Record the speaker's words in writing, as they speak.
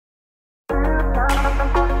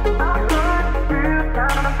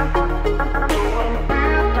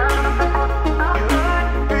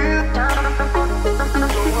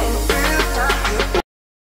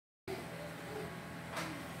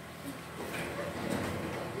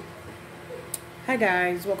Hi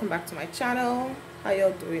guys, welcome back to my channel. How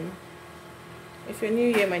y'all doing? If you're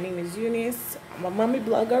new here, my name is Eunice. I'm a mommy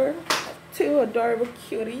blogger. I have two adorable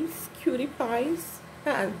cutie pies,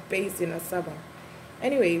 and based in Asaba.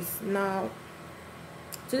 Anyways, now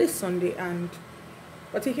today's Sunday and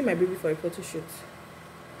we're taking my baby for a photo shoot.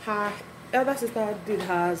 Her elder sister did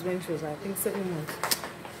hers when she was, I think, 7 months.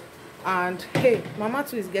 And hey, mama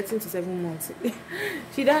too is getting to 7 months.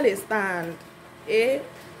 She don't understand.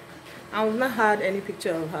 I've not had any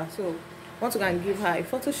picture of her, so I want to go and give her a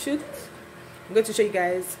photo shoot. I'm going to show you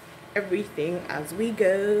guys everything as we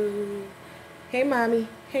go. Hey mommy,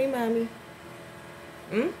 are you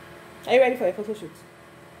ready for a photo shoot?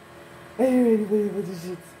 Are you ready for your photo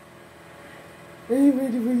shoot? Are you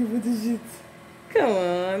ready for your photo shoot? Come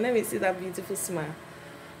on, let me see that beautiful smile.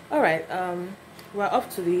 All right, we're off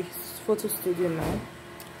to the photo studio now.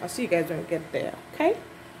 I'll see you guys when we get there, okay?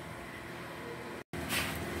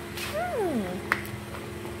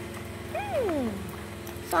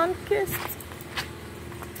 Sun kissed.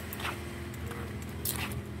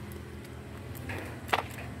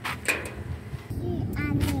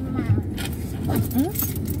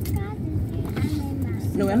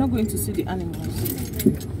 No, we're not going to see the animals.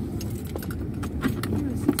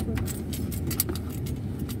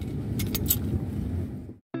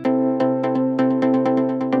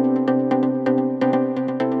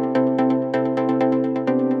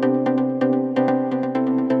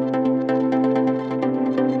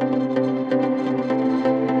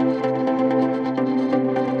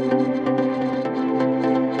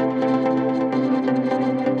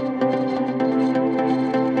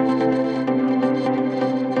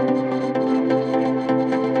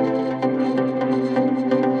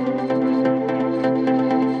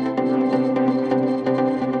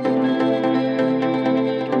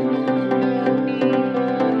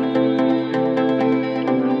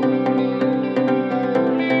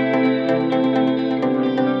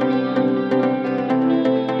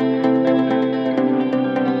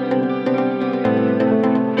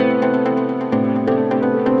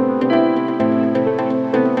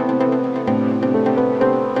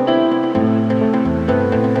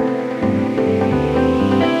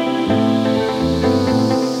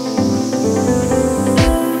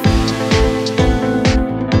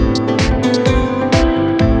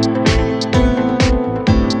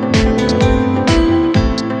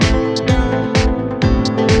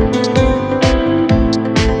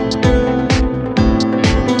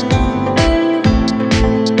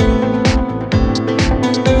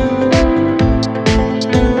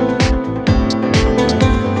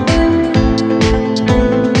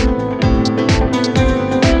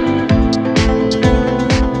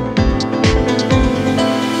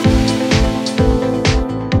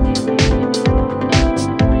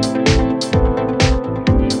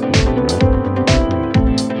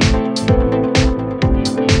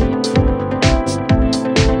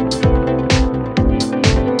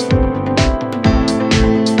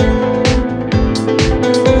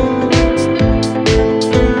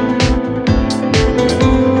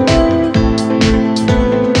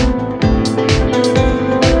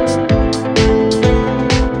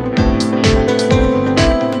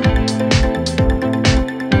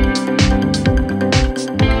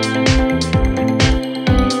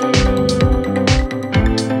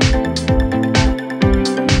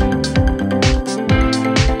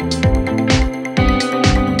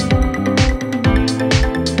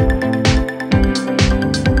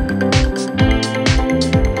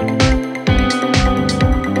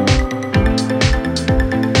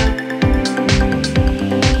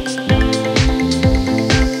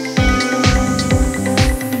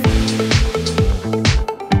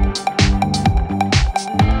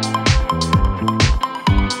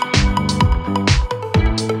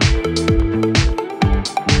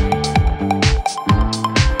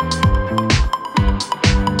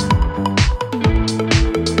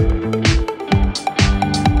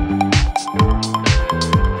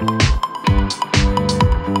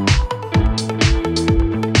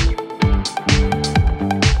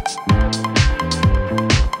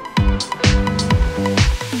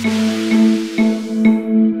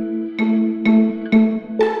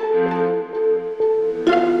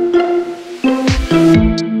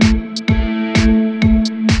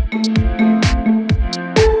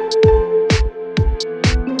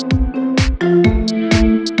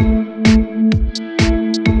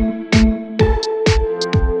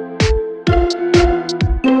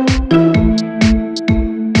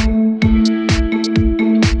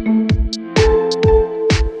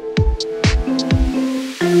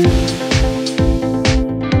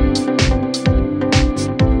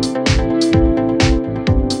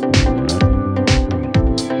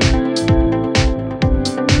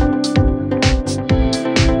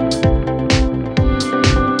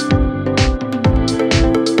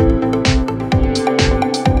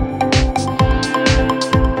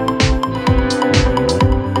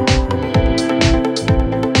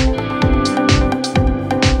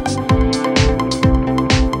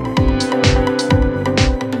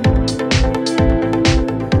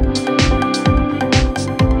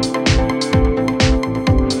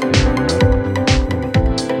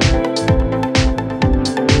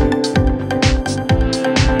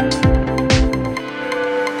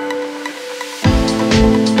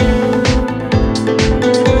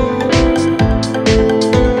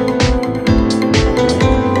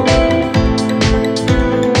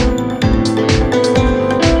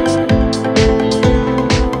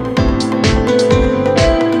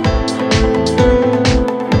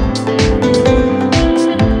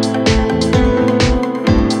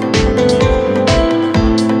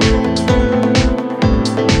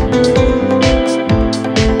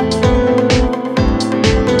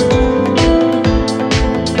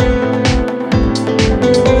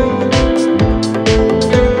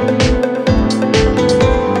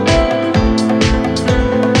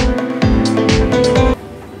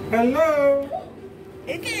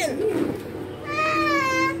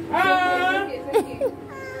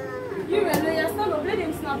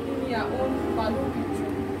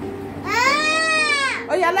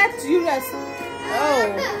 Oh yeah, let you rest. Oh.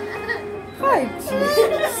 Hi,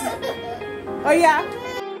 Jesus. Oh yeah.